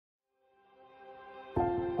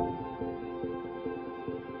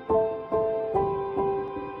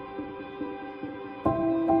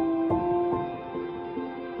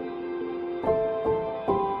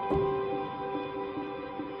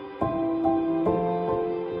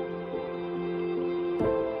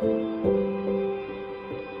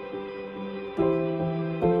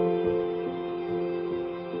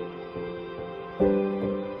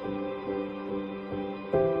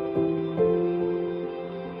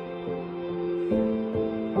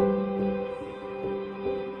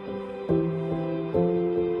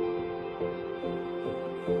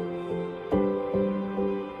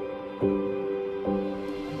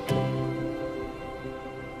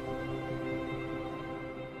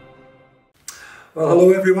Well,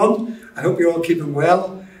 hello everyone. I hope you're all keeping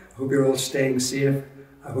well. I hope you're all staying safe.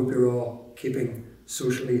 I hope you're all keeping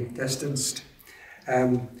socially distanced.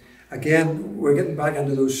 Again, we're getting back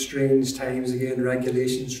into those strange times again,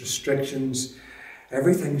 regulations, restrictions,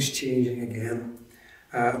 everything's changing again.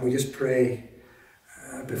 We just pray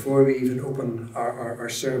before we even open our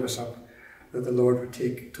service up that the Lord would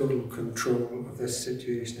take total control of this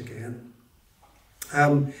situation again.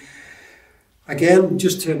 Again,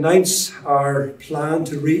 just to announce our plan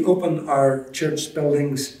to reopen our church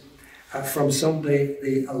buildings from Sunday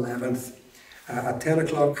the 11th at 10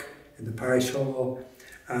 o'clock in the parish hall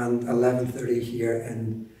and 11:30 here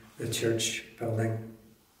in the church building.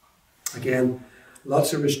 Again,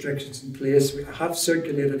 lots of restrictions in place. We have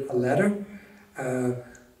circulated a letter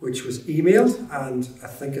which was emailed, and I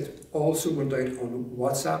think it also went out on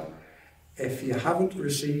WhatsApp. If you haven't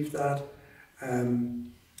received that,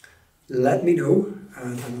 let me know,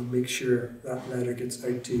 and I'll make sure that letter gets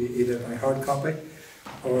out to you either by hard copy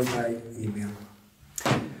or by email.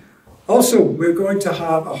 Also, we're going to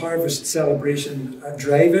have a harvest celebration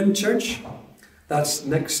drive-in church. That's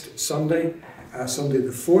next Sunday, Sunday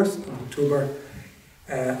the 4th of October,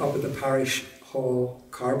 up at the parish hall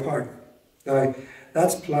car park. Now,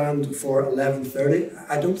 that's planned for 11:30.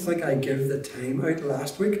 I don't think I gave the time out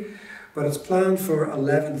last week, but it's planned for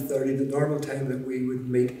 11:30, the normal time that we would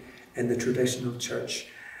meet in the traditional church.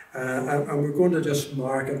 And we're going to just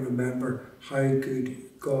mark and remember how good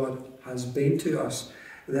God has been to us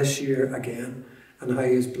this year again, and how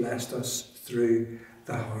He has blessed us through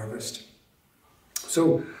the harvest.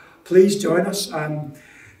 So please join us.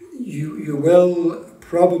 You will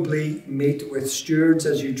probably meet with stewards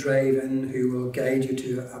as you drive in who will guide you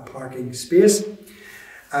to a parking space.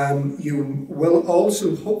 You will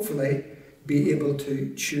also hopefully be able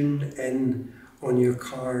to tune in on your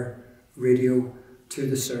car radio to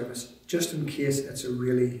the service, just in case it's a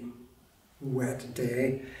really wet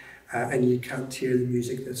day and you can't hear the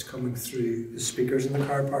music that's coming through the speakers in the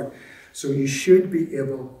car park. So you should be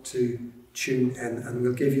able to tune in, and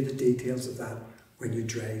we'll give you the details of that when you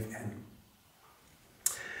drive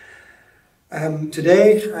in.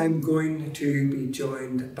 Today I'm going to be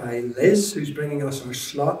joined by Liz, who's bringing us our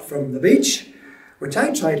slot from the beach, which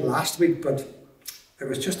I tried last week, but it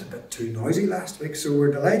was just a bit too noisy last week, so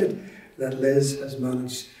we're delighted that Liz has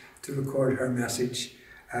managed to record her message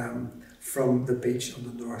from the beach on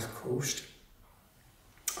the north coast.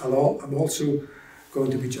 I'm also going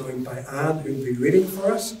to be joined by Anne, who will be reading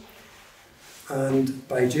for us, and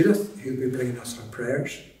by Judith, who will be bringing us our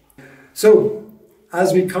prayers. So,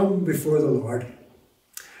 as we come before the Lord,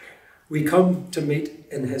 we come to meet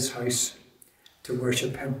in His house to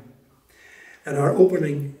worship Him. And our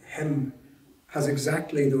opening hymn has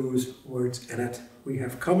exactly those words in it. We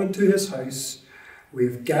have come into His house, we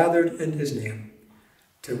have gathered in His name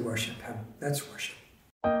to worship Him. Let's worship.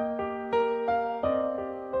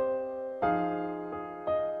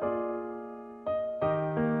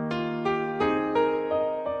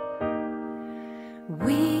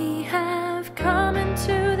 We have come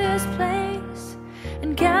into this place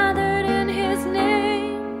and gathered in His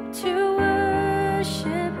name to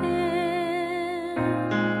worship Him.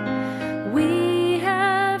 We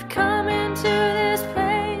have come into this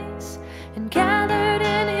place and gathered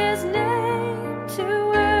in His name to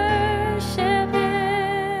worship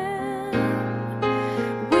Him.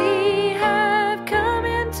 We have come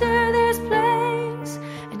into this place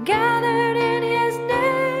and gathered in His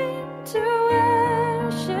name to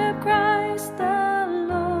worship Christ the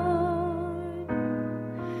Lord.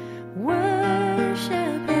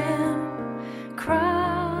 Worship Him, Christ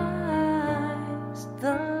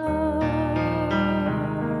the Lord.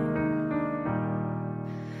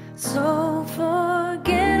 So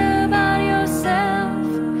forget about yourself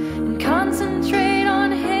and concentrate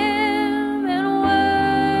on Him and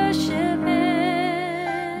worship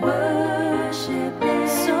Him. Worship Him.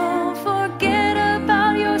 So forget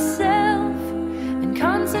about yourself and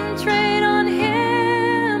concentrate on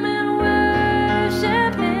Him and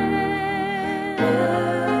worship Him.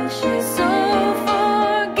 Worship. So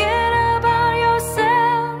forget about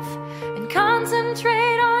yourself and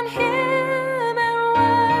concentrate on Him and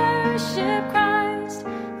worship Christ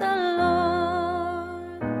the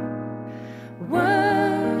Lord.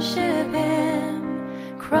 Worship Him,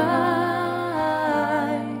 Christ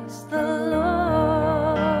the Lord.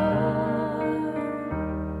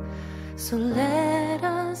 So let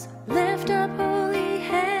us lift up holy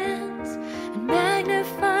hands and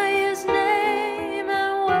magnify His name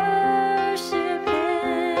and worship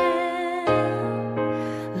Him.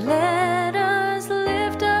 Let us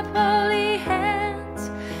lift up holy hands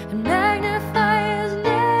and magnify His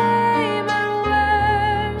name and worship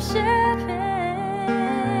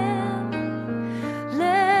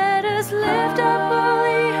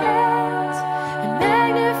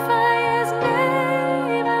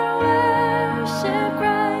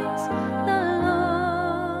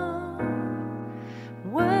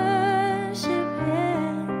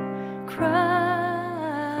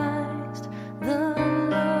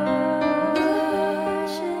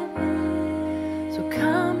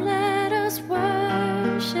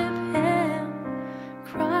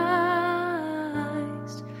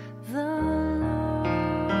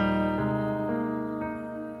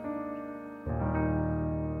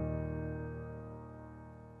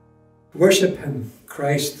worship him,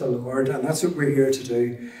 Christ the Lord, and that's what we're here to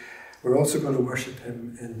do. We're also going to worship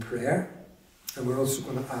him in prayer, and we're also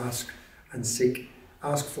going to ask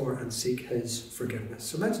for and seek his forgiveness.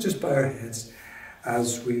 So let's just bow our heads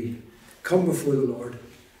as we come before the Lord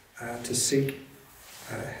to seek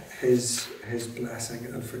his blessing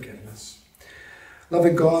and forgiveness.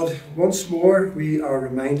 Loving God, once more we are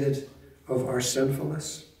reminded of our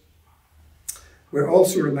sinfulness. We're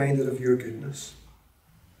also reminded of your goodness.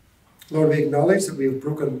 Lord, we acknowledge that we have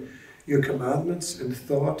broken your commandments in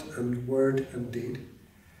thought and word and deed.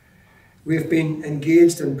 We have been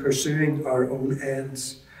engaged in pursuing our own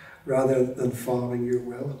ends rather than following your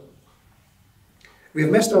will. We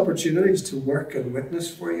have missed opportunities to work and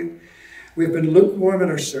witness for you. We have been lukewarm in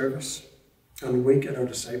our service and weak in our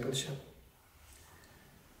discipleship.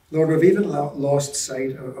 Lord, we've even lost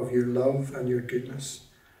sight of your love and your goodness,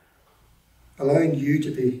 allowing you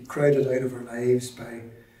to be crowded out of our lives by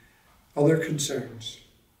other concerns.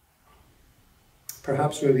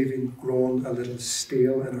 Perhaps we've even grown a little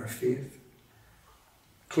stale in our faith,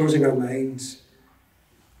 closing our minds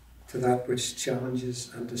to that which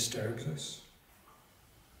challenges and disturbs us.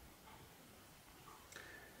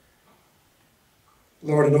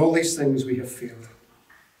 Lord, in all these things we have failed.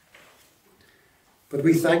 But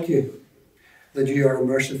we thank you that you are a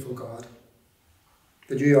merciful God,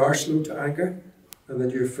 that you are slow to anger, and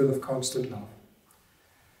that you're full of constant love.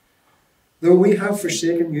 Though we have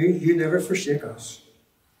forsaken you, you never forsake us.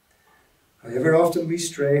 However often we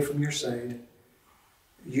stray from your side,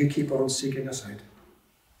 you keep on seeking us out,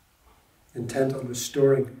 intent on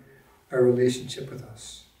restoring our relationship with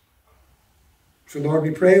us. So Lord, we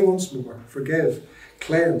pray once more, forgive,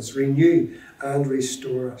 cleanse, renew, and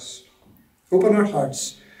restore us. Open our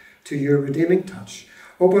hearts to your redeeming touch.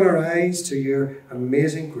 Open our eyes to your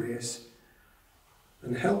amazing grace,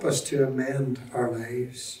 and help us to amend our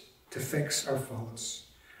lives, to fix our faults,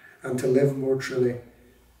 and to live more truly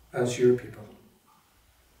as your people.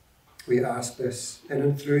 We ask this in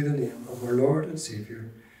and through the name of our Lord and Saviour,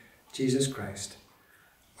 Jesus Christ.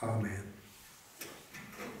 Amen.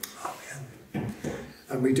 Amen.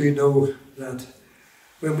 And we do know that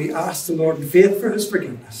when we ask the Lord in faith for his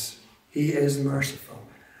forgiveness, he is merciful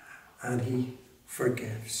and he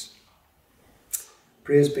forgives.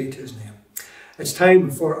 Praise be to his name. It's time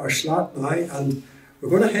for our slot now, and we're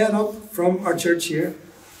going to head up from our church here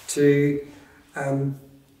to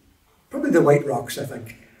probably the White Rocks, I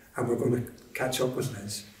think, and we're going to catch up with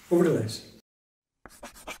Liz. Over to Liz.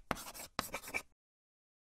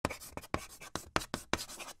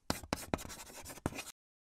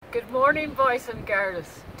 Good morning, boys and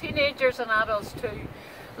girls, teenagers and adults too.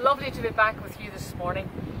 Lovely to be back with you this morning.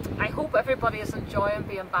 I hope everybody is enjoying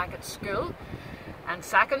being back at school, and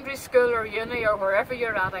secondary school or uni or wherever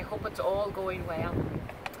you're at. I hope it's all going well.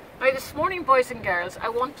 Now this morning, boys and girls, I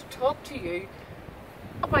want to talk to you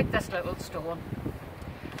about this little stone.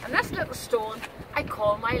 And this little stone I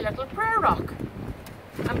call my little prayer rock.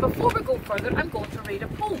 And before we go further, I'm going to read a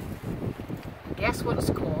poem. Guess what it's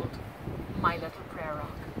called? My Little Prayer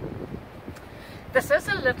Rock. This is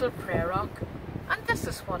a little prayer rock, and this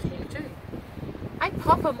is what he'll do. I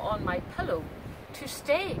pop him on my pillow to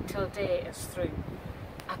stay till day is through.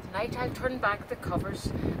 At night I'll turn back the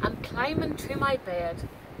covers and climb into my bed,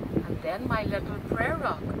 and then my little prayer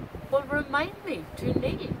rock will remind me to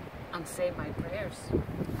kneel and say my prayers.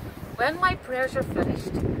 When my prayers are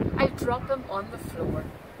finished, I'll drop him on the floor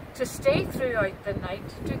to stay throughout the night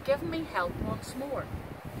to give me help once more.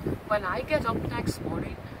 When I get up next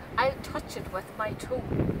morning, I'll touch it with my toe,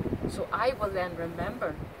 so I will then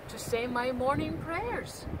remember to say my morning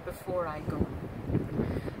prayers before I go.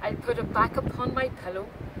 I'll put it back upon my pillow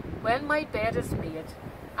when my bed is made,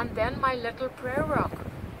 and then my little prayer rock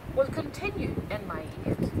will continue in my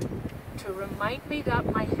aid to remind me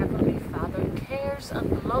that my Heavenly Father cares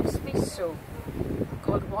and loves me so.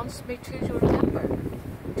 God wants me to remember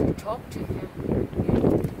to talk to him.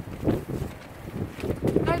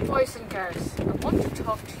 Now, boys and girls, I want to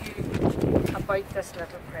talk to you about this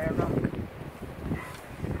little prayer rock.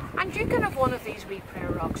 And you can have one of these wee prayer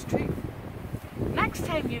rocks too. Next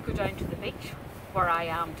time you go down to the beach, where I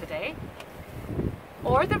am today,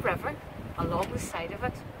 or the river along the side of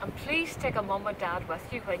it, and please take a mum or dad with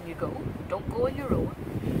you when you go, don't go on your own,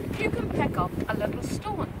 you can pick up a little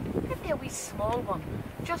stone, maybe a wee small one,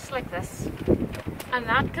 just like this, and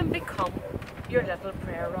that can become your little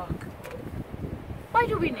prayer rock. Why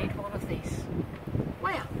do we need one of these?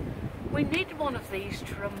 Well, we need one of these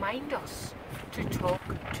to remind us to talk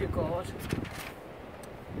to God.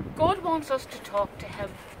 God wants us to talk to him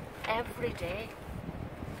every day,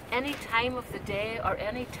 any time of the day or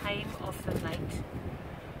any time of the night.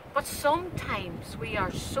 But sometimes we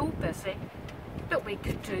are so busy that we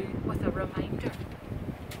could do with a reminder.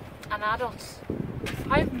 And adults,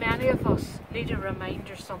 how many of us need a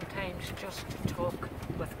reminder sometimes just to talk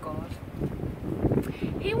with God?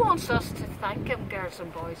 He wants us to thank Him, girls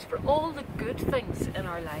and boys, for all the good things in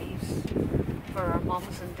our lives. For our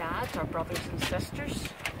mums and dads, our brothers and sisters,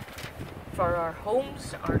 for our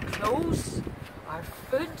homes, our clothes, our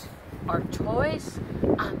food, our toys,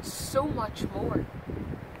 and so much more.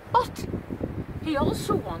 But He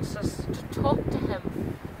also wants us to talk to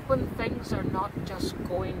Him when things are not just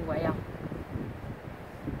going well.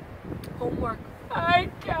 Homework. I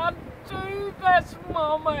can't do this,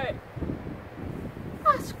 Mommy.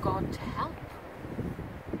 Ask God to help.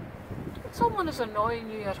 When someone is annoying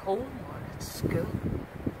you at home or at school,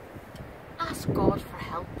 ask God for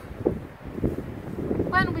help.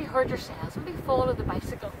 When we hurt ourselves and we fall on the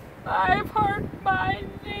bicycle, I've hurt my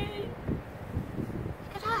knee. You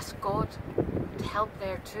could ask God to help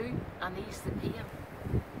there too and ease the pain.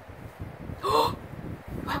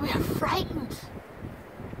 When we are frightened,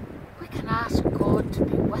 we can ask God to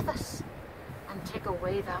be with us and take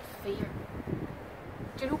away that fear.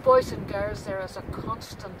 Do you know, boys and girls, there is a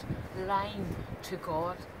constant line to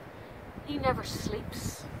God. He never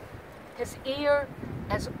sleeps. His ear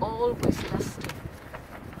is always listening.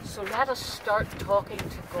 So let us start talking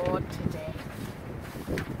to God today.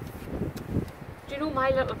 Do you know, my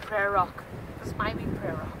little prayer rock, this my wee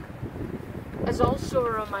prayer rock, is also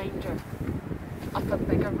a reminder of a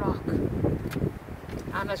bigger rock.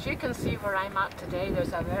 And as you can see where I'm at today,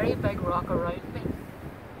 there's a very big rock around me.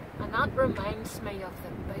 And that reminds me of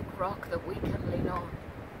the big rock that we can lean on.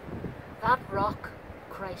 That rock,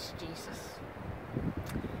 Christ Jesus.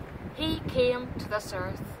 He came to this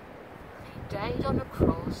earth, and He died on a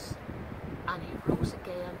cross, and He rose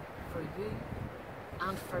again for you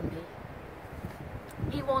and for me.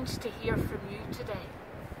 He wants to hear from you today.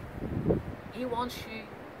 He wants you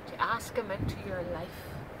to ask Him into your life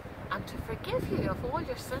and to forgive you of all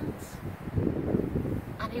your sins.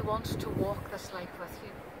 And He wants to walk this life with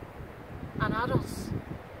you. And adults,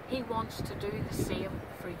 He wants to do the same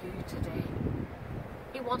for you today.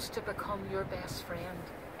 He wants to become your best friend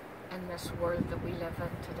in this world that we live in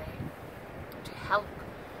today, to help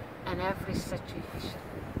in every situation.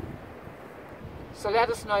 So let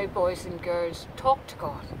us now, boys and girls, talk to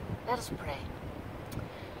God. Let us pray.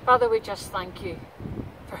 Father, we just thank You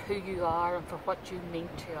for who You are and for what You mean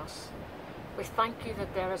to us. We thank You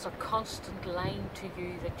that there is a constant line to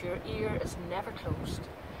You, that Your ear is never closed.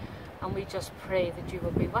 And we just pray that You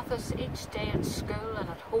will be with us each day at school and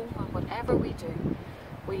at home and whatever we do.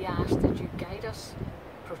 We ask that You guide us,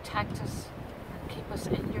 protect us, and keep us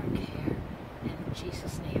in Your care. In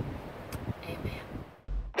Jesus' name, amen.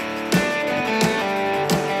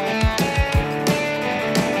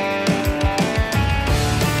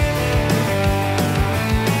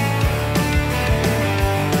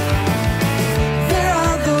 There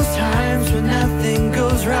are those times when nothing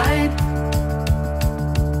goes right.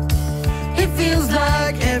 It feels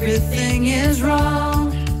like everything is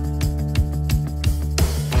wrong.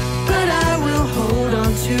 But I will hold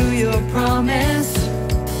on to Your promise,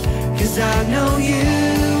 'cause I know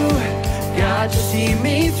You, God, You see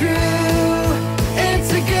me through.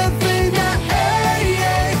 It's a good thing that, hey,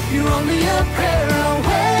 You're only a prayer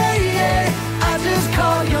away. I just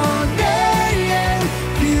call Your name.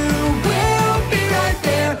 You will be right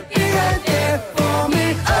there for me.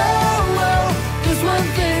 Oh, there's one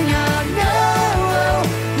thing I know,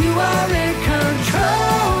 You are in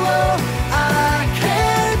control. I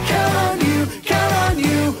can count on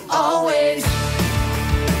You, always,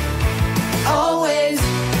 always,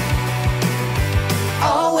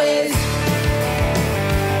 always.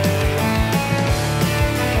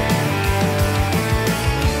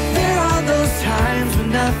 There are those times when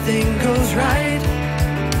nothing goes right.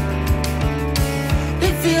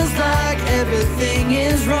 It feels like everything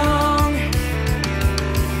is wrong.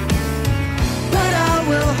 But I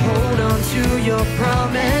will hold on to Your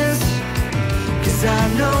promise, 'cause I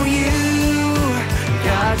know You,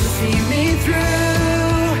 God, You see me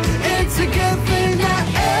through. It's a good thing that,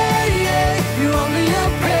 hey, You're only a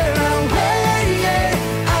prayer away.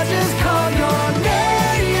 I just call Your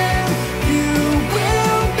name. You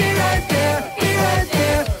will be right there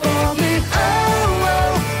for me. Oh,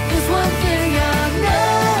 there's one thing I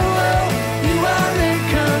know, You are in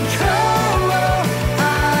control.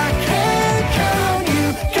 I can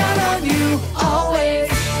count on You, always,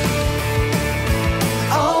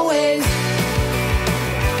 always.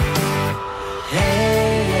 Hey.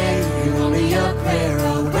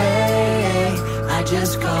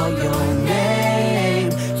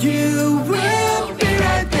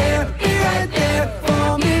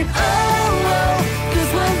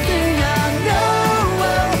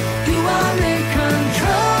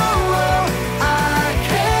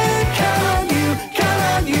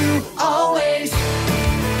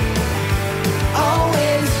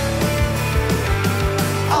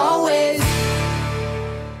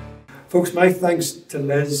 Folks, my thanks to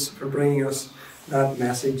Liz for bringing us that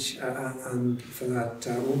message and for that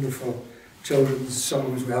wonderful children's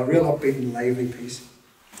song as well. Real upbeat and lively piece.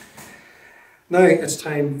 Now it's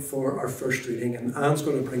time for our first reading, and Anne's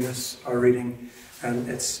going to bring us our reading, and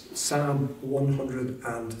it's Psalm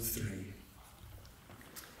 103.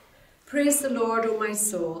 Praise the Lord, O my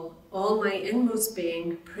soul, all my inmost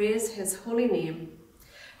being, praise his holy name.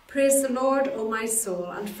 Praise the Lord, O my soul,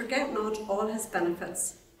 and forget not all his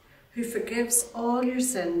benefits, who forgives all your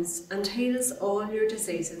sins and heals all your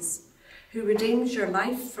diseases, who redeems your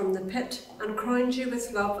life from the pit and crowns you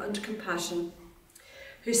with love and compassion,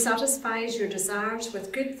 who satisfies your desires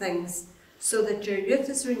with good things, so that your youth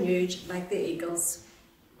is renewed like the eagles.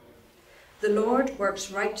 The Lord works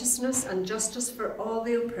righteousness and justice for all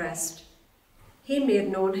the oppressed. He made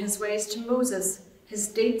known his ways to Moses, his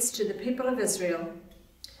deeds to the people of Israel.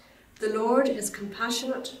 The Lord is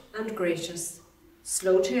compassionate and gracious,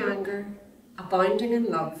 slow to anger, abounding in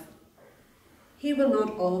love. He will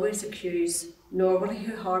not always accuse, nor will he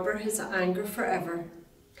harbour his anger forever.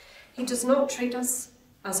 He does not treat us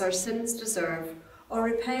as our sins deserve, or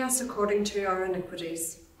repay us according to our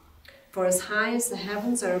iniquities. For as high as the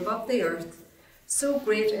heavens are above the earth, so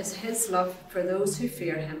great is his love for those who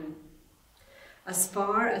fear him. As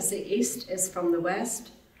far as the east is from the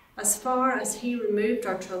west, as far as he removed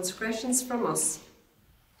our transgressions from us.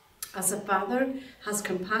 As a father has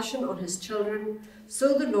compassion on his children,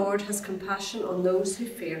 so the Lord has compassion on those who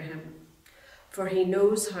fear him. For he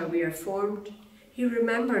knows how we are formed, he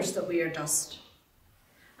remembers that we are dust.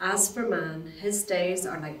 As for man, his days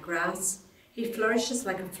are like grass, he flourishes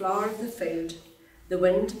like a flower of the field. The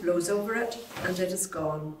wind blows over it, and it is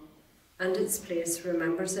gone, and its place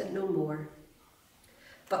remembers it no more.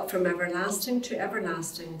 But from everlasting to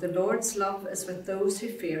everlasting, the Lord's love is with those who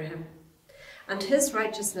fear him, and his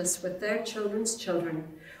righteousness with their children's children,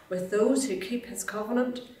 with those who keep his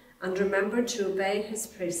covenant and remember to obey his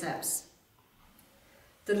precepts.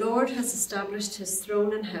 The Lord has established his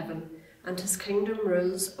throne in heaven, and his kingdom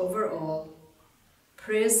rules over all.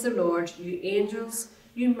 Praise the Lord, you angels,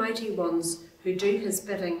 you mighty ones, who do his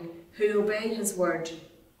bidding, who obey his word.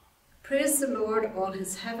 Praise the Lord, all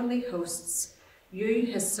his heavenly hosts, you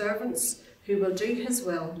his servants, who will do his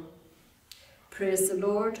will. Praise the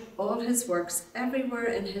Lord, all his works everywhere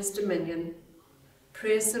in his dominion.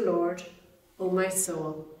 Praise the Lord, O my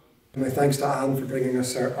soul. My thanks to Anne for bringing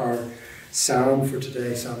us our psalm for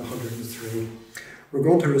today, Psalm 103. We're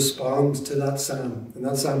going to respond to that psalm, and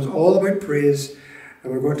that psalm is all about praise,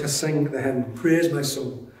 and we're going to sing the hymn, Praise My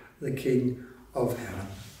Soul, the King of Heaven.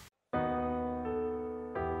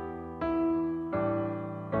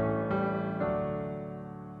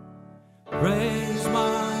 Praise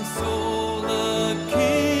my soul, the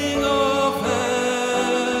King of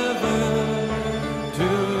Heaven, to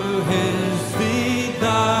his feet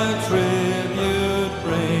thy tribute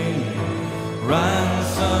bring,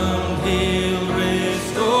 ransomed, healed,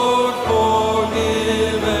 restored,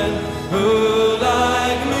 forgiven, who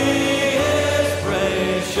like me his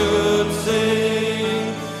praise should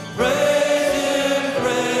sing.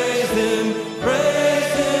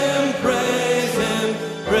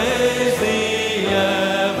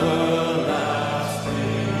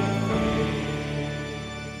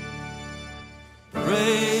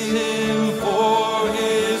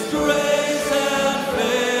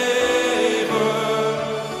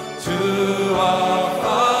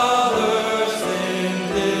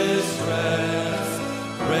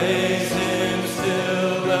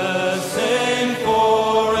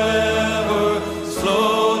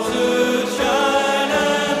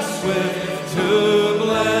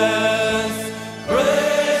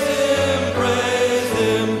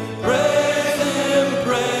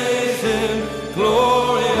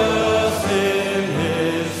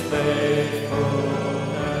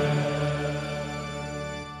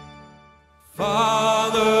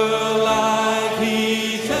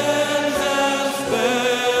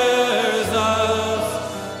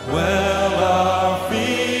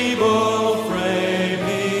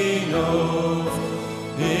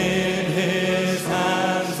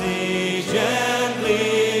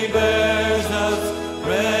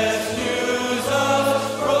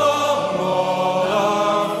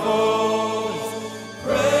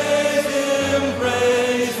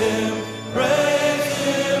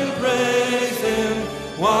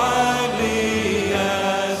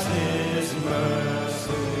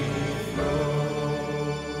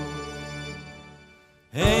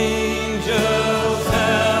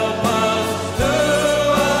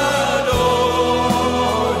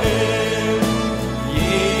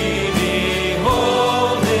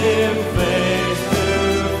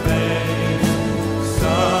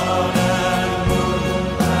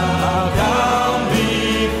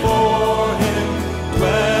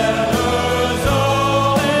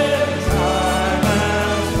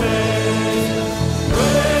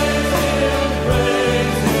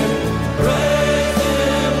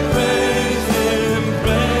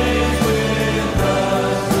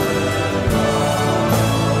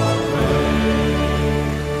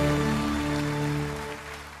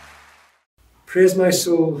 Praise my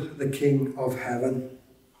soul, the King of heaven.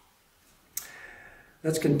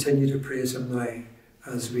 Let's continue to praise him now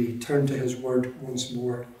as we turn to his word once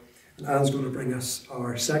more. And Anne's going to bring us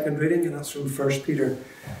our second reading, and that's from 1 Peter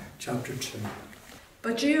chapter 2.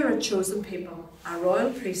 But you are a chosen people, a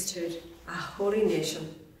royal priesthood, a holy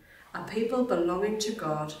nation, a people belonging to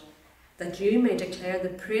God, that you may declare the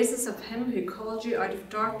praises of him who called you out of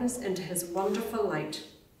darkness into his wonderful light.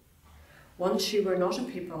 Once you were not a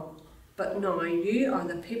people, but now you are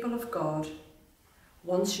the people of God.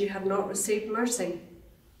 Once you had not received mercy,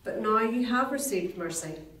 but now you have received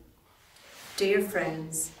mercy. Dear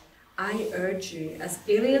friends, I urge you, as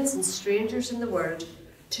aliens and strangers in the world,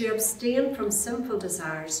 to abstain from sinful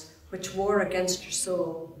desires which war against your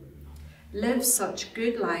soul. Live such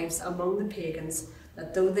good lives among the pagans,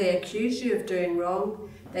 that though they accuse you of doing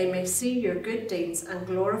wrong, they may see your good deeds and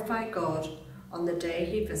glorify God on the day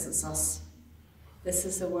he visits us. This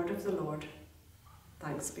is the word of the Lord.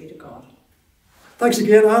 Thanks be to God. Thanks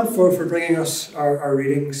again, Anne, for bringing us our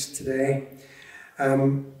readings today.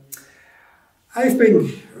 I've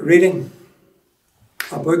been reading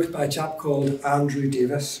a book by a chap called Andrew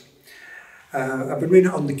Davis. I've been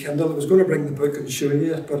reading it on the Kindle. I was going to bring the book and show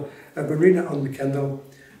you it, but I've been reading it on the Kindle.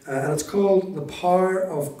 And it's called The Power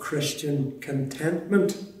of Christian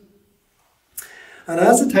Contentment. And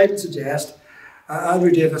as the title suggests,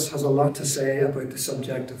 Andrew Davis has a lot to say about the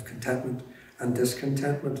subject of contentment and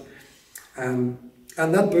discontentment. And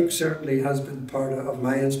that book certainly has been part of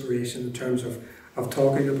my inspiration in terms of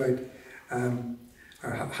talking about,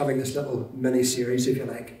 or having this little mini-series, if you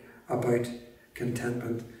like, about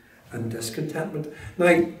contentment and discontentment.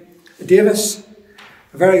 Now, Davis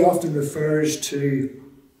very often refers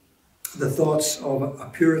to the thoughts of a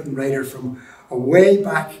Puritan writer from way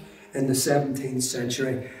back in the 17th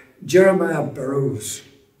century, Jeremiah Burroughs,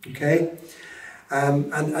 okay?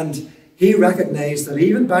 And he recognised that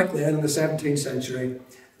even back then in the 17th century,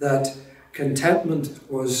 that contentment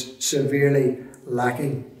was severely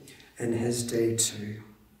lacking in his day too.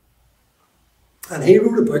 And he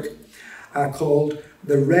wrote a book called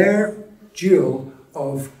The Rare Jewel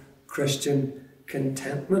of Christian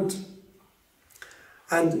Contentment.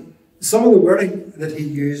 And some of the wording that he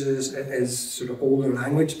uses is sort of older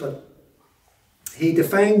language, but he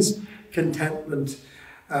defines contentment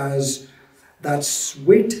as that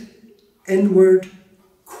sweet, inward,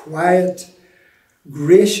 quiet,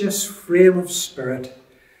 gracious frame of spirit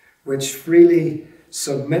which freely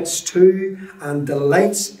submits to and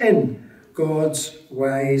delights in God's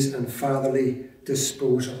wise and fatherly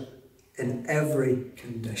disposal in every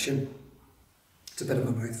condition. It's a bit of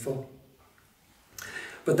a mouthful.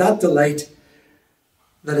 But that delight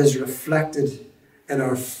that is reflected in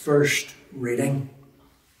our first reading,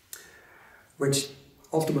 which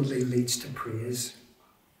ultimately leads to praise.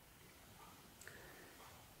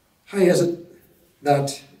 How is it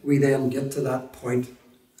that we then get to that point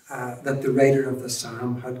that the writer of the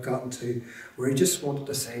psalm had gotten to, where he just wanted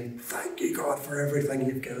to say, thank you, God, for everything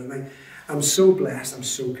you've given me. I'm so blessed, I'm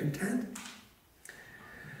so content.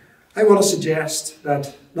 I want to suggest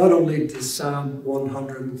that not only does Psalm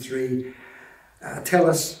 103 tell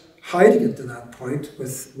us how to get to that point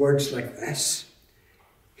with words like this: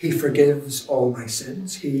 He forgives all my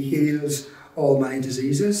sins, He heals all my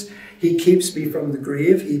diseases, He keeps me from the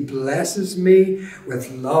grave, He blesses me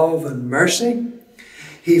with love and mercy,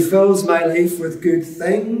 He fills my life with good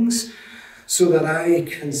things so that I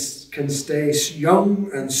can stay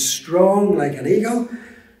young and strong like an eagle.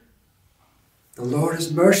 The Lord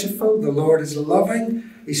is merciful, the Lord is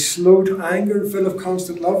loving, He's slow to anger and full of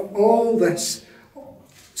constant love. All this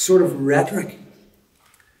sort of rhetoric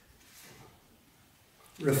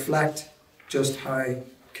reflect just how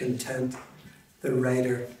content the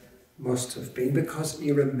writer must have been, because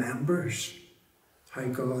he remembers how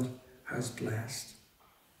God has blessed.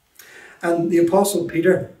 And the Apostle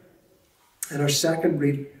Peter, in our second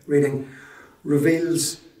reading,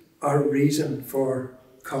 reveals our reason for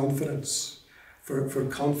confidence, for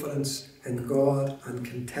confidence in God and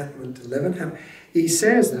contentment to live in Him. He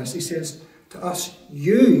says this, he says to us,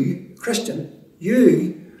 you, Christian,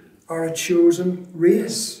 you are a chosen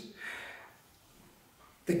race.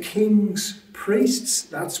 The king's priests,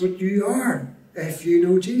 that's what you are if you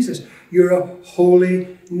know Jesus. You're a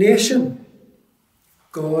holy nation,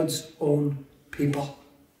 God's own people,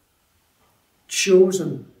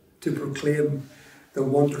 chosen to proclaim the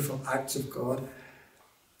wonderful acts of God.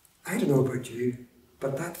 I don't know about you,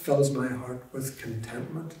 but that fills my heart with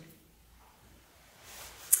contentment.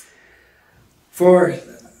 For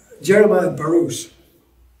Jeremiah Burroughs,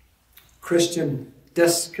 Christian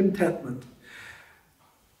discontentment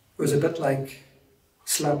was a bit like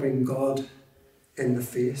slapping God in the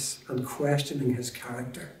face and questioning his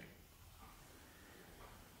character.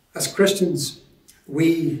 As Christians,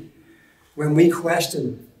 when we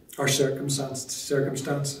question our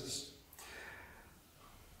circumstances,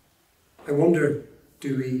 I wonder,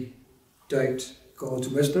 do we doubt God's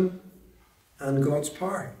wisdom and God's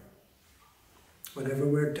power whenever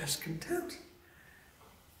we're discontent?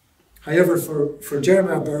 However, for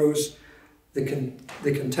Jeremiah Burroughs, the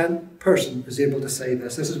content person is able to say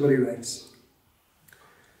this. This is what he writes.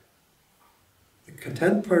 The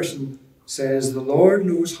content person says, "The Lord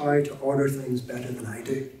knows how to order things better than I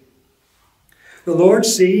do. The Lord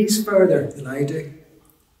sees further than I do.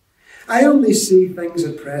 I only see things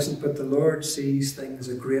at present, but the Lord sees things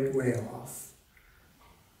a great way off.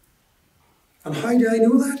 And how do I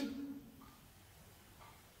know that?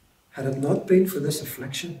 Had it not been for this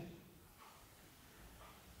affliction,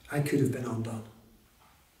 I could have been undone."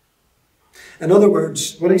 In other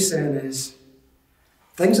words, what he's saying is,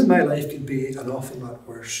 things in my life could be an awful lot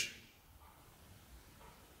worse.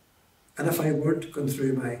 And if I weren't going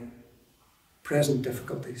through my present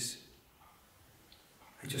difficulties,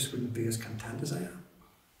 I just wouldn't be as content as I am.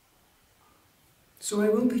 So I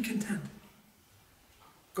will be content.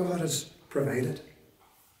 God has provided.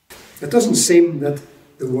 It doesn't seem that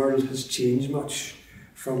the world has changed much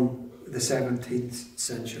from the 17th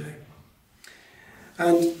century.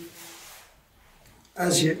 And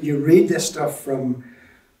as you read this stuff from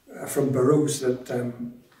Burroughs that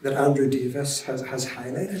Andrew Davis has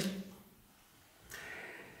highlighted,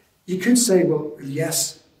 you could say, well,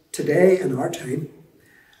 yes, today in our time,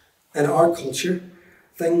 in our culture,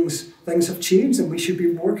 things have changed and we should be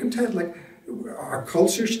more content. Like, our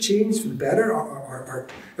culture's changed for the better. Our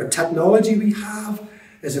technology we have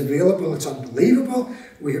is available. It's unbelievable.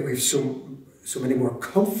 We have so many more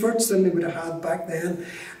comforts than we would have had back then.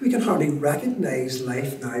 We can hardly recognise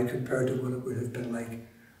life now compared to what it would have been like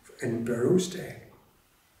in Burroughs' day.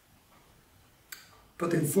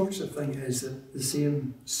 But the unfortunate thing is that the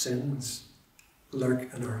same sins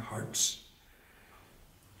lurk in our hearts.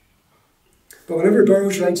 But whenever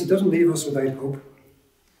Burroughs writes, he doesn't leave us without hope.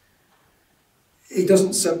 He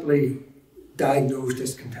doesn't simply diagnose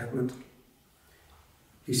discontentment.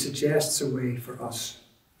 He suggests a way for us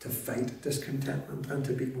to fight discontentment and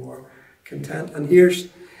to be more content. And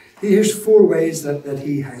here's 4 ways that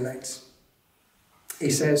he highlights. He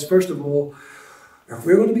says, first of all, if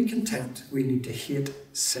we're going to be content, we need to hate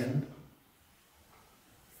sin.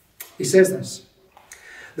 He says this: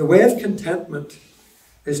 the way of contentment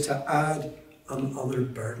is to add another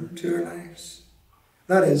burden to our lives.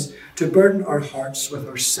 That is, to burden our hearts with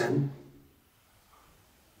our sin.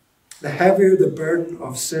 The heavier the burden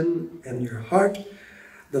of sin in your heart,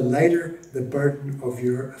 the lighter the burden of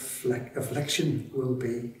your affliction will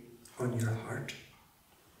be on your heart.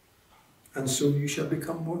 And so you shall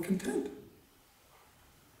become more content.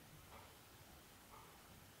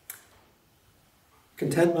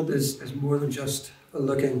 Contentment is more than just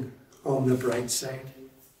looking on the bright side.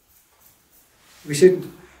 We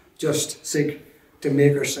shouldn't just seek to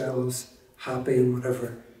make ourselves happy in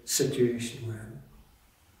whatever situation we're in.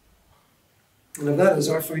 And if that is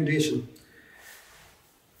our foundation,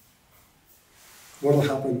 what will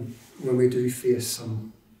happen when we do face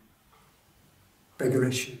some bigger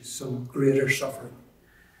issues, some greater suffering?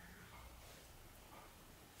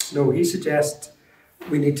 No, he suggests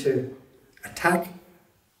we need to attack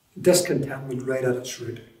discontentment right at its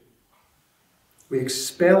root. We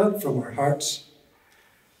expel it from our hearts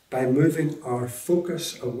by moving our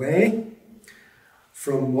focus away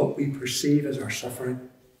from what we perceive as our suffering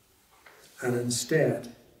and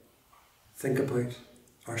instead think about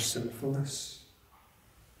our sinfulness.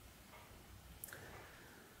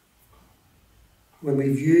 When we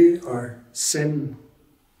view our sin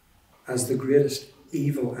as the greatest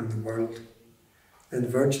evil in the world, then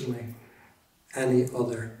virtually any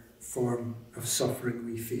other form of suffering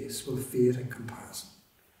we face will fade in comparison.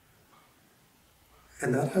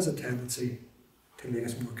 And that has a tendency to make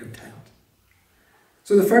us more content.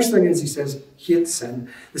 So the first thing is, he says, hate sin.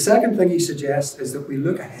 The second thing he suggests is that we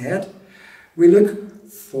look ahead. We look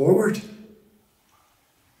forward.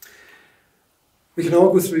 We can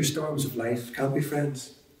all go through storms of life, can't we,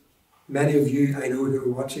 friends? Many of you, I know, who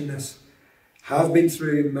are watching this, have been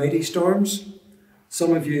through mighty storms.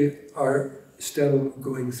 Some of you are still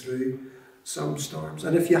going through some storms.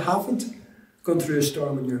 And if you haven't gone through a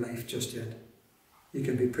storm in your life just yet, you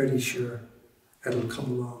can be pretty sure it'll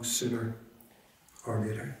come along sooner or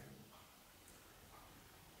later.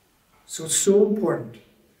 So it's so important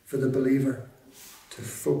for the believer to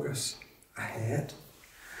focus ahead,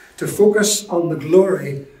 to focus on the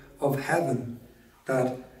glory of heaven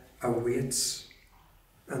that awaits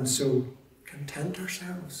and so content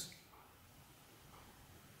ourselves.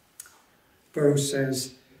 Burroughs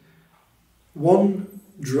says, one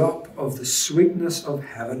drop of the sweetness of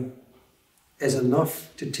heaven is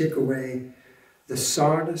enough to take away the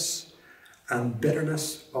sourness and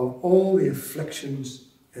bitterness of all the afflictions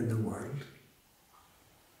in the world.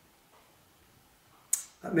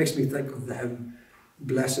 That makes me think of the hymn,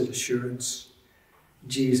 Blessed Assurance,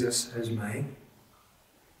 Jesus is mine.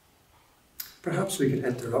 Perhaps we could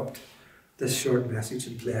interrupt this short message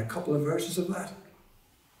and play a couple of verses of that.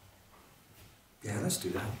 Yeah, let's do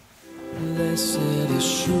that. Blessed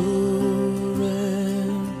assurance,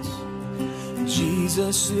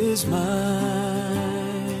 Jesus is mine.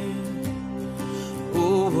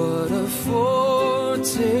 Oh, what a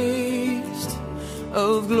foretaste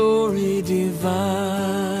of glory divine,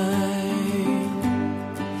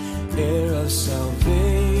 heir of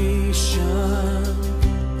salvation,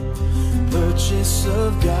 purchase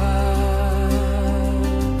of God,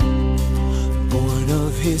 born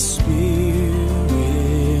of His Spirit,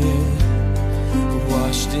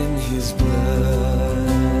 washed in His blood.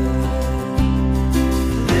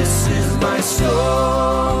 This is my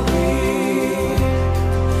story,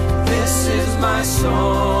 this is my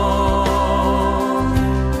song,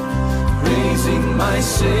 praising my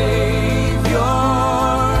Savior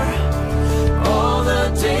all the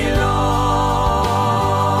day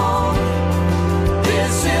long.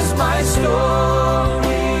 This is my story,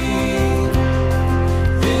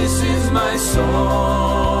 this is my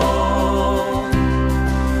song,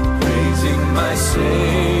 praising my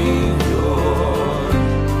Savior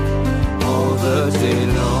all the day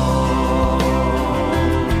long.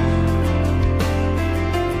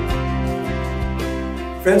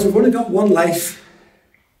 Friends, we've only got one life,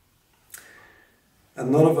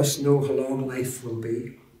 and none of us know how long life will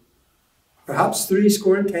be. Perhaps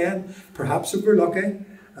 70, perhaps if we're lucky,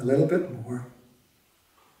 a little bit more.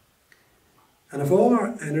 And if all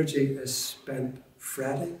our energy is spent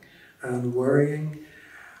fretting and worrying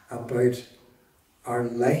about our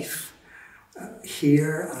life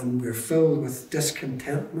here, and we're filled with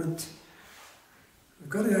discontentment, we've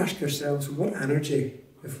got to ask ourselves, what energy,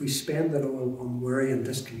 if we spend it all on worry and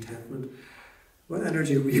discontentment, what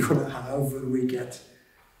energy are we going to have when we get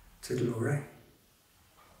to glory?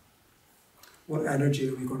 What energy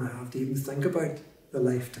are we going to have to even think about the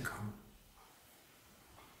life to come?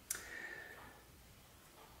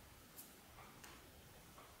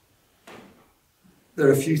 There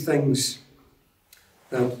are a few things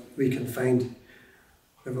that we can find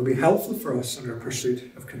that will be helpful for us in our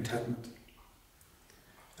pursuit of contentment.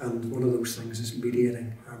 And one of those things is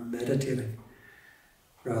meditating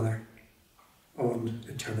on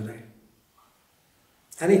eternity.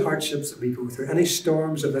 Any hardships that we go through, any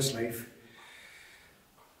storms of this life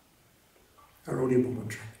are only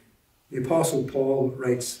momentary. The Apostle Paul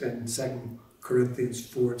writes in 2 Corinthians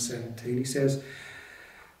 4:17, he says,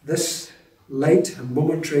 this light and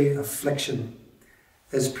momentary affliction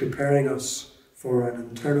is preparing us for an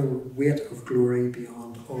eternal weight of glory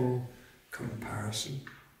beyond all comparison.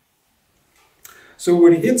 So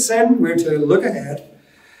when he hits sin, we're to look ahead.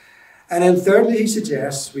 And then thirdly, he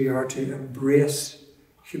suggests we are to embrace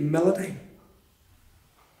humility.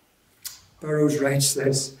 Burroughs writes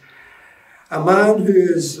this, a man who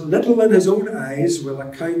is little in his own eyes will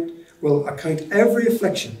account every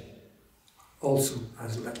affliction also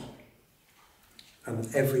as little,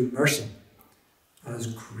 and every mercy as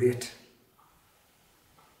great.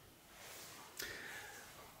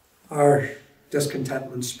 Our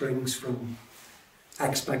discontentment springs from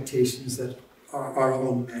expectations that are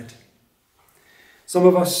unmet. Some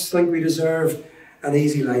of us think we deserve an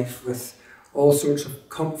easy life with all sorts of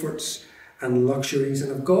comforts and luxuries,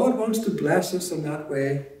 and if God wants to bless us in that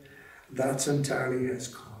way, that's entirely His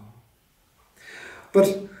call.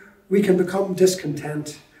 But we can become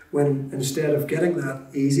discontent when instead of getting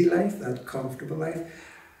that easy life, that comfortable life,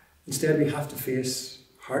 instead we have to face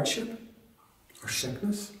hardship or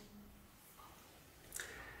sickness.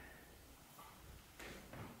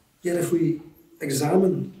 Yet if we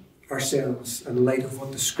examine ourselves in light of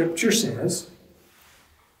what the Scripture says,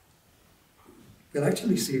 we'll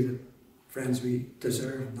actually see that, friends, we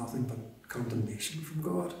deserve nothing but condemnation from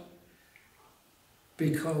God.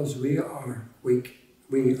 Because we are weak,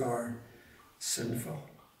 we are sinful.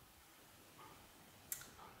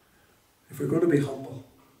 If we're going to be humble,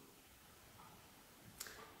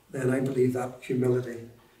 then I believe that humility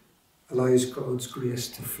allows God's grace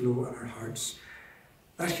to flow in our hearts.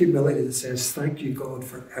 That humility that says, thank you, God,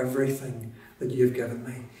 for everything that you've given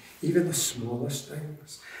me, even the smallest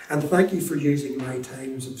things. And thank you for using my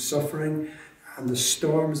times of suffering and the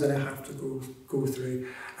storms that I have to go through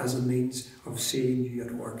as a means of seeing you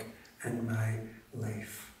at work in my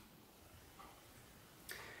life.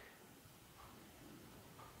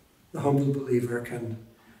 The humble believer can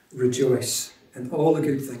rejoice in all the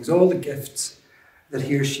good things, all the gifts that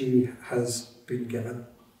he or she has been given,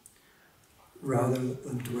 rather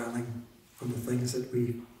than dwelling on the things that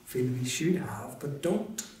we feel we should have but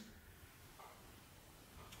don't.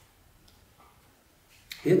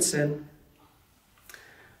 Hate sin.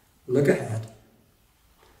 Look ahead.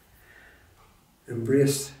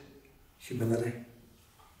 Embrace humility.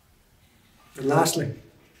 And lastly,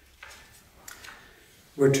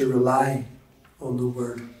 we're to rely on the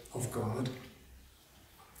Word of God.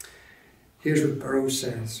 Here's what Burroughs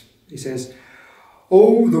says. He says,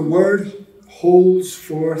 "Oh, the Word holds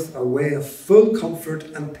forth a way of full comfort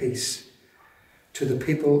and peace to the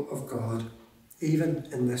people of God, even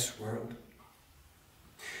in this world.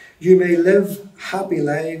 You may live happy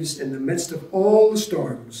lives in the midst of all the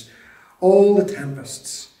storms, all the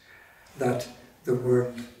tempests that the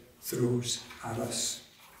world throws at us."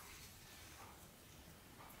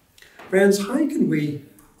 Friends, how can we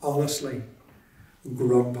honestly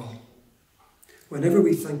grumble whenever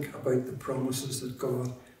we think about the promises that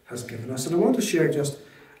God has given us? And I want to share just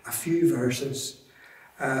a few verses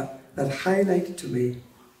that highlight to me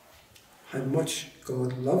how much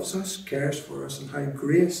God loves us, cares for us, and how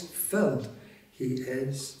grace-filled He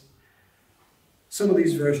is. Some of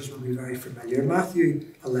these verses will be very familiar. Matthew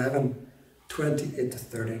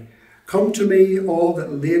 11:28-30. "Come to me, all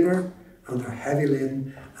that labour and are heavy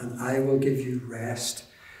laden, and I will give you rest.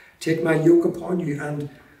 Take my yoke upon you and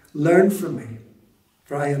learn from me,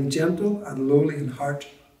 for I am gentle and lowly in heart,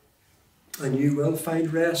 and you will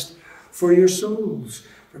find rest for your souls.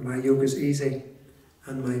 For my yoke is easy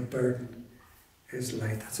and my burden is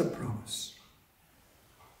light." That's a promise.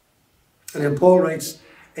 And then Paul writes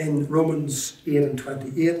in Romans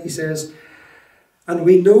 8:28, he says, "And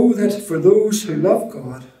we know that for those who love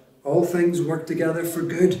God, all things work together for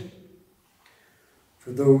good,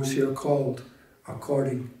 for those who are called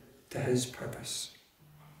according to His purpose."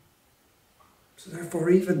 So therefore,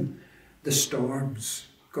 even the storms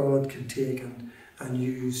God can take and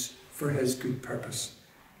use for His good purpose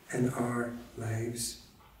in our lives.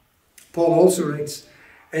 Paul also writes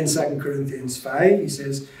in 2 Corinthians 5, he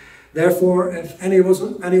says, "Therefore, if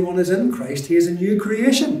anyone is in Christ, he is a new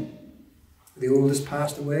creation. The old has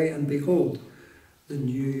passed away, and behold, the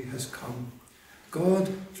new has come."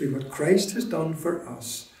 God, through what Christ has done for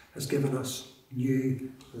us, has given us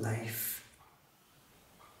new life.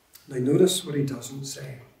 Now notice what he doesn't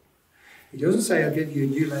say. He doesn't say, "I'll give you a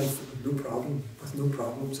new life with no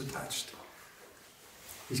problems attached."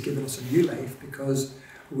 He's given us a new life because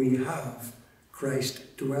we have Christ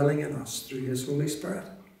dwelling in us through His Holy Spirit.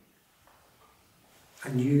 A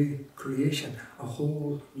new creation, a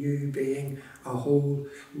whole new being, a whole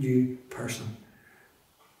new person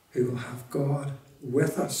who will have God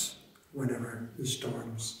with us whenever the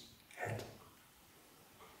storms hit.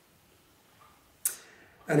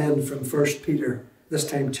 And then from 1 Peter, this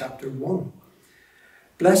time chapter 1.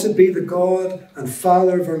 "Blessed be the God and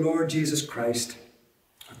Father of our Lord Jesus Christ.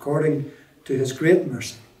 According to His great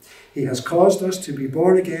mercy, He has caused us to be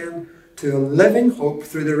born again to a living hope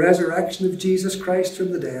through the resurrection of Jesus Christ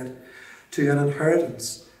from the dead, to an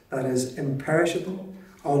inheritance that is imperishable,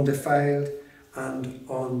 undefiled, and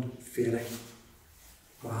unfading."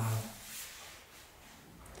 Wow.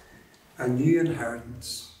 A new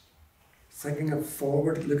inheritance. Looking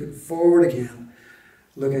forward again,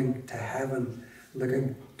 looking to heaven,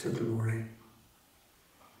 looking to glory.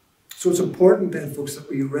 So it's important then, folks, that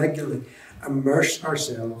we regularly immerse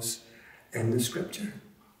ourselves in the Scripture.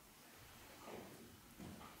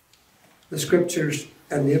 The Scriptures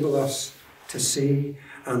enable us to see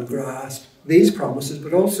and grasp these promises,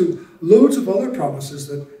 but also loads of other promises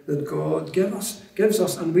that God gives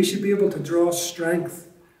us, and we should be able to draw strength.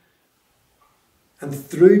 And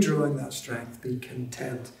through drawing that strength, be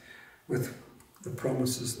content with the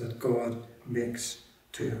promises that God makes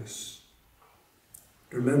to us.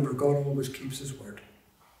 Remember, God always keeps His word.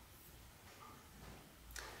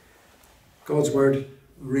 God's word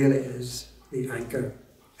really is the anchor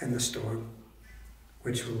in the storm,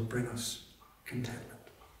 which will bring us contentment.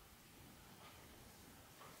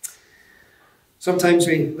 Sometimes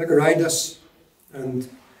we look around us and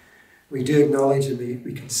we do acknowledge and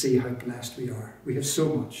we can see how blessed we are. We have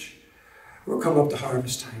so much. We're coming up to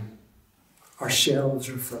harvest time. Our shelves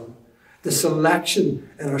are full. The selection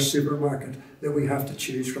in our supermarket that we have to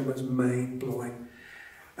choose from is mind-blowing.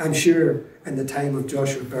 I'm sure in the time of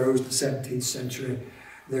Joshua Barrows, the 17th century,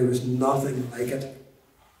 there was nothing like it.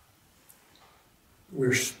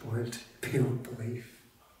 we're spoiled beyond belief.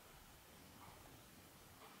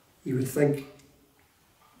 You would think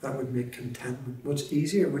that would make contentment much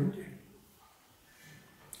easier, wouldn't you?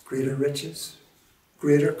 Greater riches,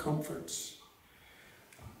 greater comforts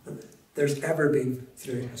than there's ever been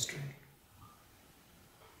through history.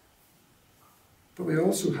 But we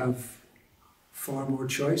also have far more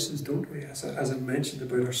choices, don't we? As I mentioned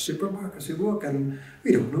about our supermarkets, we walk and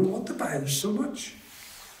we don't know what to buy. There's so much.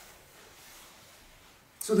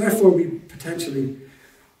 So therefore we potentially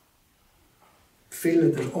feel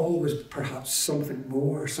that there's always perhaps something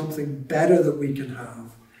more, something better that we can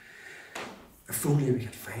have, if only we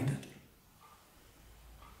could find it.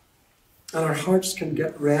 And our hearts can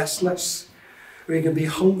get restless. We can be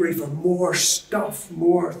hungry for more stuff,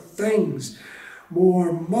 more things,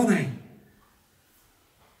 more money.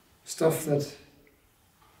 Stuff that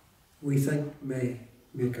we think may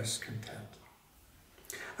make us content.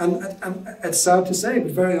 And it's sad to say,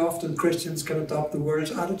 but very often Christians can adopt the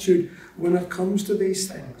world's attitude when it comes to these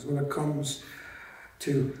things, when it comes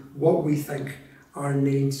to what we think our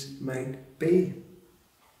needs might be.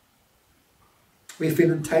 We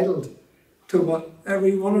feel entitled to what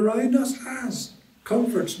everyone around us has.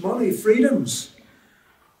 Comforts, money, freedoms.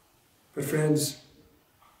 But friends,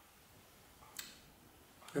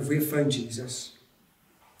 if we've found Jesus,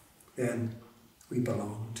 then we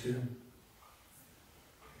belong to him.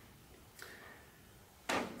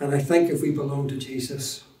 And I think if we belong to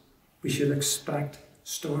Jesus, we should expect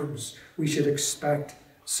storms. We should expect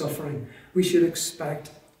suffering. We should expect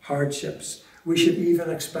hardships. We should even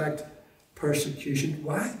expect persecution.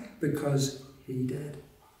 Why? Because he did.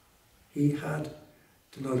 He had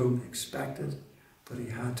to not only expect it, but he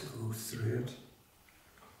had to go through it.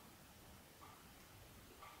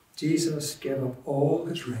 Jesus gave up all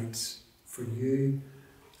his rights for you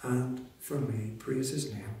and for me. Praise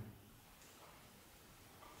his name.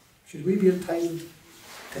 Should we be entitled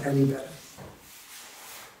to any better?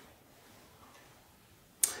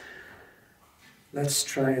 Let's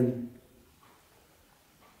try and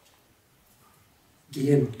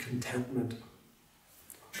gain contentment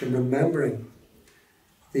from remembering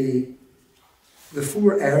the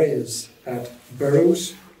four areas that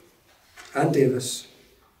Burroughs and Davis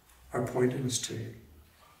are pointing us to.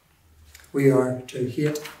 We are to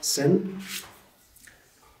hate sin.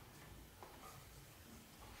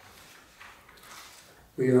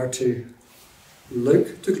 We are to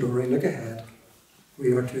look to glory, look ahead.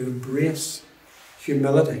 We are to embrace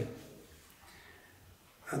humility.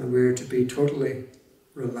 And we are to be totally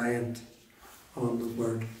reliant on the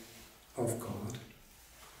Word of God.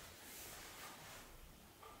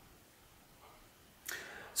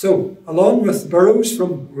 So, along with Burroughs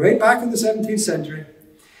from right back in the 17th century,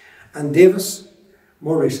 and Davis,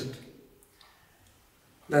 more recent,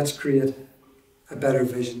 let's create a better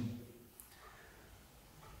vision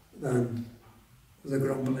than the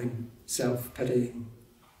grumbling, self-pitying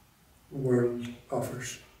world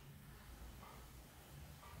offers.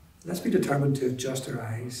 Let's be determined to adjust our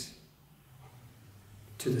eyes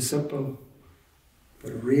to the simple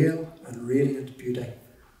but real and radiant beauty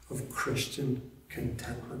of Christian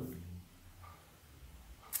contentment.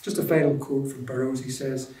 Just a final quote from Burroughs. He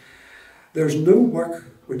says, "There's no work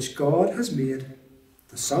which God has made,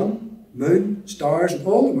 the sun, moon, stars, and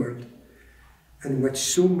all the world, in which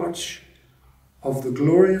so much of the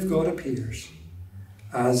glory of God appears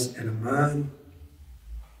as in a man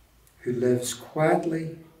who lives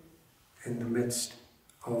quietly in the midst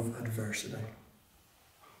of adversity."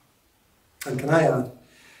 And can I add,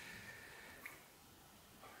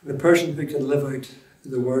 the person who can live out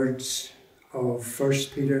the words of 1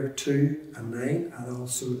 Peter 2 and 9, and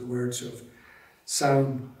also the words of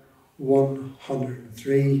Psalm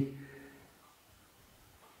 103,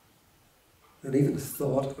 and even the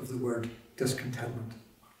thought of the word discontentment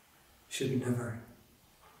should never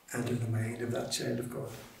enter the mind of that child of God.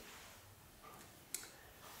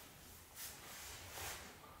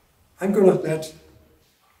 I'm going to let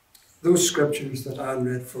those scriptures that Anne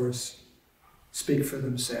read for us speak for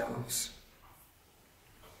themselves.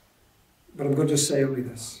 But I'm going to say only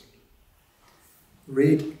this.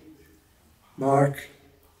 Read, mark,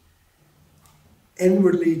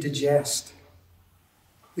 inwardly digest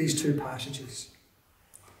these two passages,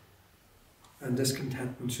 and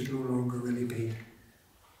discontentment should no longer really be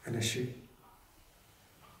an issue.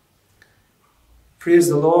 Praise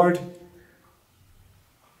the Lord,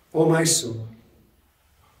 O my soul.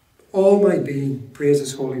 All my being, praise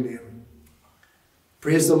his holy name.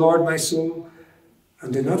 Praise the Lord, my soul,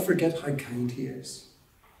 and do not forget how kind he is.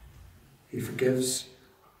 He forgives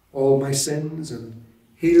all my sins and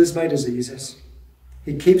heals my diseases.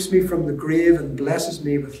 He keeps me from the grave and blesses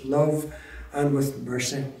me with love and with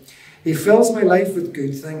mercy. He fills my life with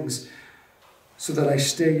good things so that I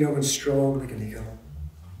stay young and strong like an eagle.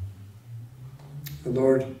 The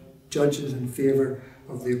Lord judges in favour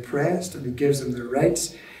of the oppressed and he gives them their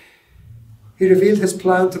rights. He revealed his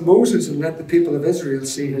plan to Moses and let the people of Israel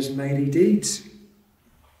see his mighty deeds.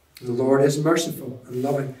 The Lord is merciful and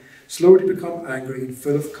loving, slow to become angry and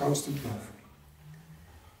full of constant love.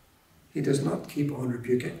 He does not keep on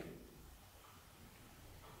rebuking.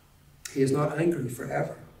 He is not angry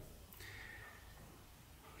forever.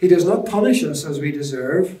 He does not punish us as we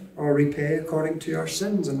deserve or repay according to our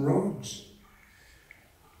sins and wrongs.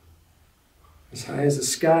 As high as the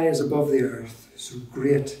sky is above the earth, so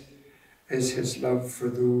great is his love for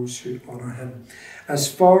those who honour him.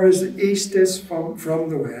 As far as the east is from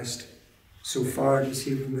the west, so far does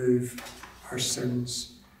he remove our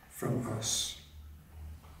sins from us.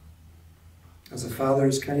 As a father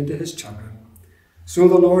is kind to his children, so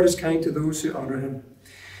the Lord is kind to those who honour him.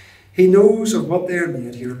 He knows of what they are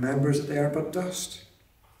made. He remembers that they are but dust.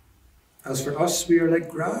 As for us, we are like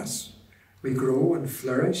grass. We grow and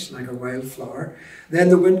flourish like a wild flower. Then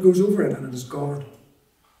the wind goes over it and it is gone.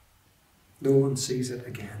 No one sees it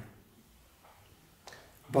again.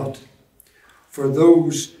 But for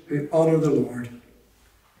those who honour the Lord,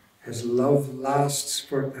 his love lasts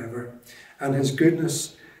forever, and his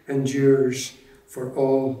goodness endures for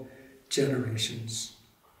all generations.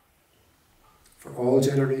 For all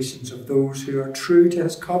generations of those who are true to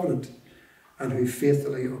his covenant and who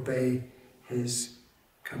faithfully obey his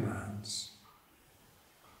commands.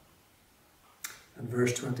 And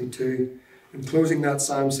verse 22, in closing that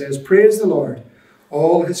psalm says, praise the Lord,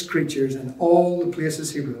 all his creatures and all the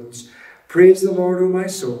places he rules. Praise the Lord, O my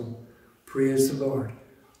soul. Praise the Lord,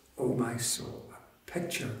 O my soul. A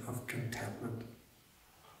picture of contentment.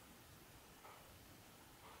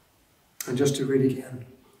 And just to read again,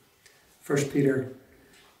 1 Peter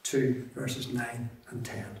 2, verses 9 and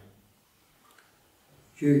 10.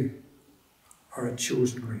 You are a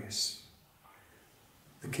chosen race,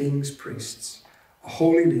 the king's priests, a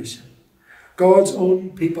holy nation, God's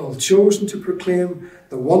own people, chosen to proclaim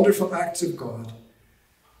the wonderful acts of God,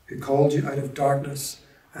 who called you out of darkness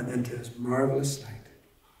and into his marvellous light.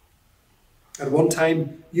 At one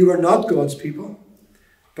time you were not God's people,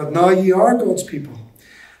 but now you are God's people.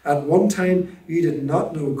 At one time you did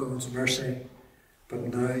not know God's mercy,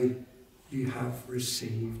 but now you have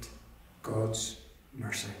received God's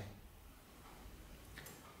mercy.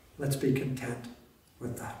 Let's be content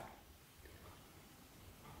with that.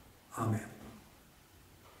 Amen.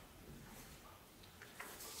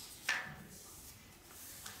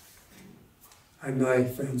 I'm now,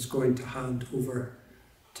 friends, going to hand over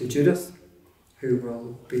to Judith, who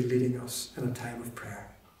will be leading us in a time of prayer.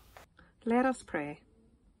 Let us pray.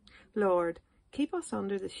 Lord, keep us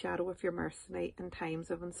under the shadow of your mercy in times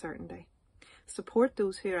of uncertainty. Support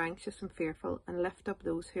those who are anxious and fearful and lift up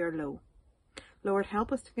those who are low. Lord,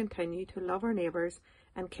 help us to continue to love our neighbours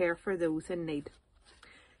and care for those in need.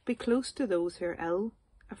 Be close to those who are ill,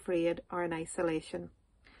 afraid or in isolation.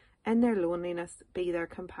 In their loneliness, be their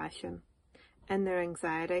compassion. In their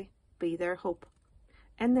anxiety, be their hope.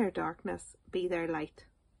 In their darkness, be their light.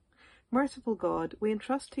 Merciful God, we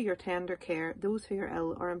entrust to your tender care those who are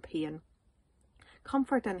ill or in pain.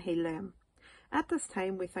 Comfort and heal them. At this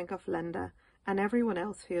time we think of Linda and everyone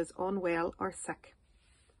else who is unwell or sick.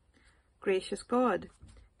 Gracious God,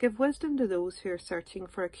 give wisdom to those who are searching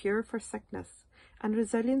for a cure for sickness and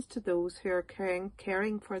resilience to those who are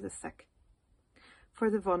caring for the sick,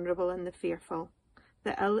 for the vulnerable and the fearful,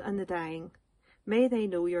 the ill and the dying. May they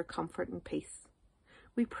know your comfort and peace.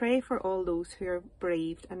 We pray for all those who are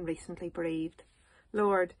bereaved and recently bereaved.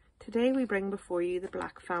 Lord, today we bring before you the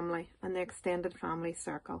Black family and their extended family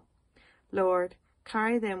circle. Lord,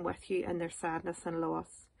 carry them with you in their sadness and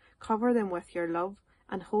loss. Cover them with your love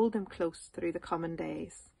and hold them close through the coming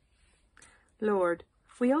days. Lord,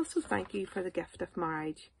 we also thank you for the gift of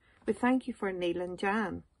marriage. We thank you for Neil and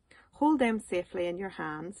Jan. Hold them safely in your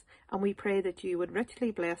hands, and we pray that you would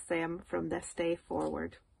richly bless them from this day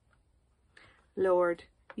forward. Lord,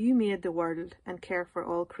 you made the world and care for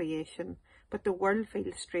all creation, but the world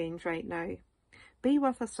feels strange right now. Be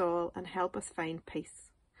with us all and help us find peace.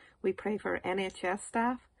 We pray for NHS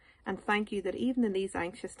staff and thank you that even in these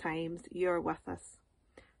anxious times you are with us.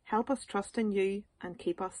 Help us trust in you and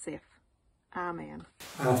keep us safe. Amen.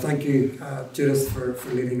 Thank you, Judith, for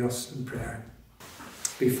leading us in prayer.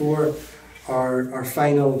 Before our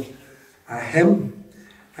final hymn,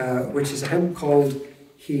 which is a hymn called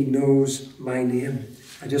He Knows My Name,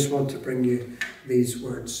 I just want to bring you these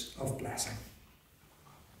words of blessing.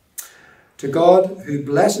 To God who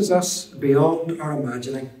blesses us beyond our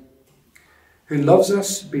imagining, who loves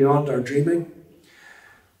us beyond our dreaming,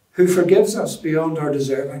 who forgives us beyond our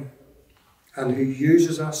deserving, and who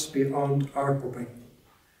uses us beyond our hoping,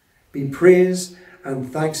 be praise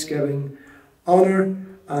and thanksgiving, honour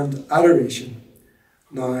and adoration,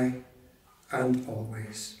 now and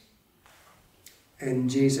always. In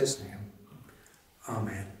Jesus' name,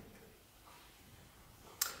 amen.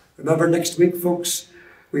 Remember, next week, folks,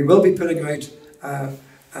 we will be putting out a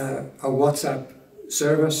WhatsApp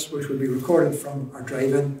service which will be recorded from our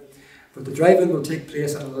drive-in. But the drive-in will take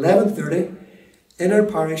place at 11:30 in our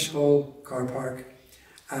parish hall car park.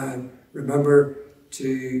 Remember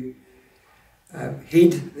to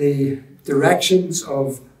heed the directions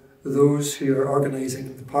of those who are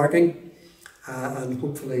organising the parking, and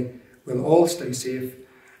hopefully we'll all stay safe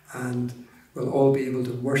and we'll all be able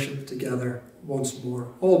to worship together once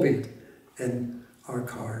more, albeit in our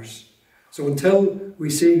cars. So until we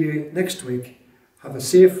see you next week, have a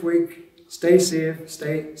safe week, stay safe,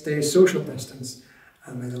 stay social distance,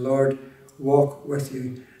 and may the Lord walk with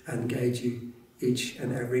you and guide you each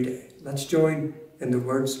and every day. Let's join in the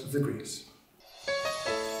words of the grace.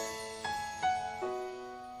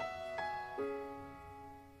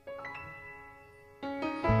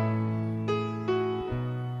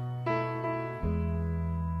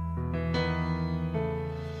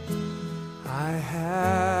 I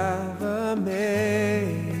have a maker.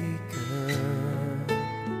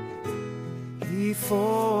 He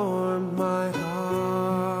formed my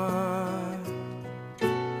heart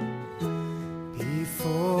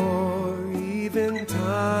before even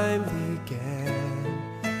time began.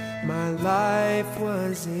 My life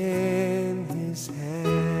was in His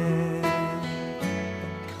hand.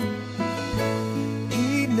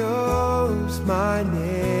 He knows my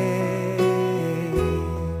name.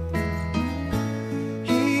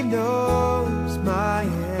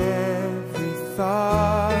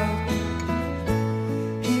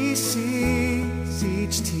 He sees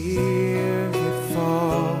each tear that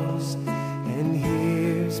falls and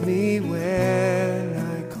hears me when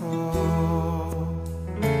I call.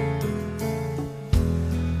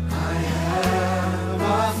 I have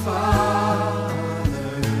a Father.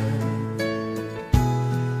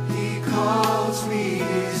 He calls me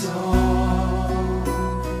His own.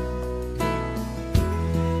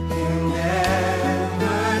 He'll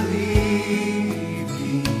never leave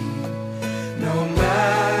me, no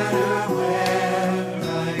matter where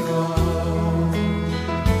I go.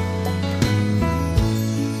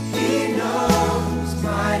 He knows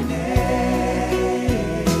my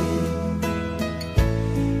name.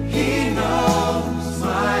 He knows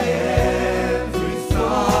my every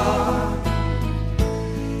thought.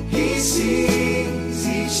 He sees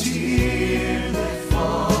each tear that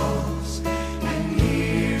falls and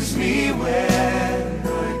hears me when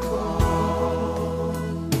I call.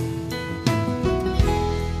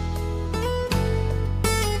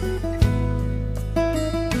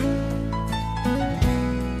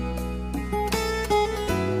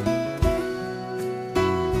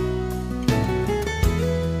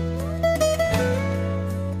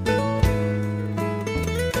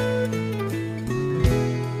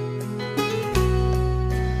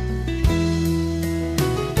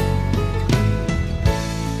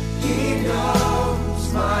 He knows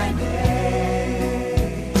my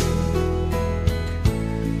name.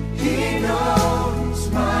 He knows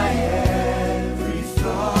my every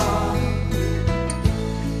thought.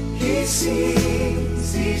 He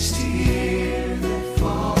sees each tear that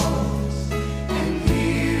falls and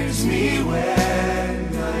hears me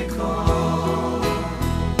when I call.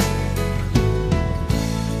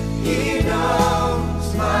 He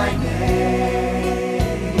knows my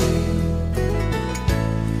name.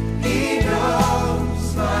 He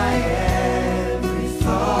knows my every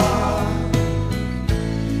thought.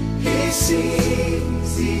 He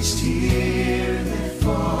sees each tear that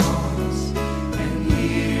falls and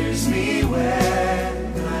hears me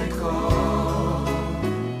when I call.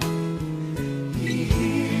 He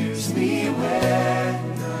hears me when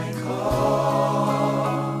I call.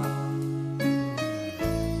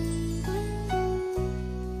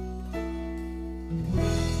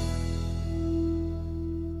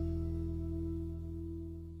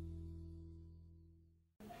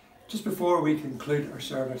 Just before we conclude our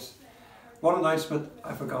service, one announcement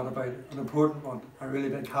I forgot about, an important one, a really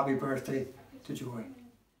big happy birthday to Joy.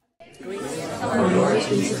 Our Lord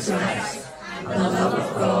Jesus Christ, and the love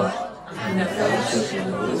of God, and the fellowship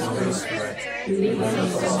of the Holy Spirit, be with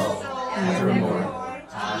us all evermore.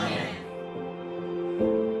 Amen.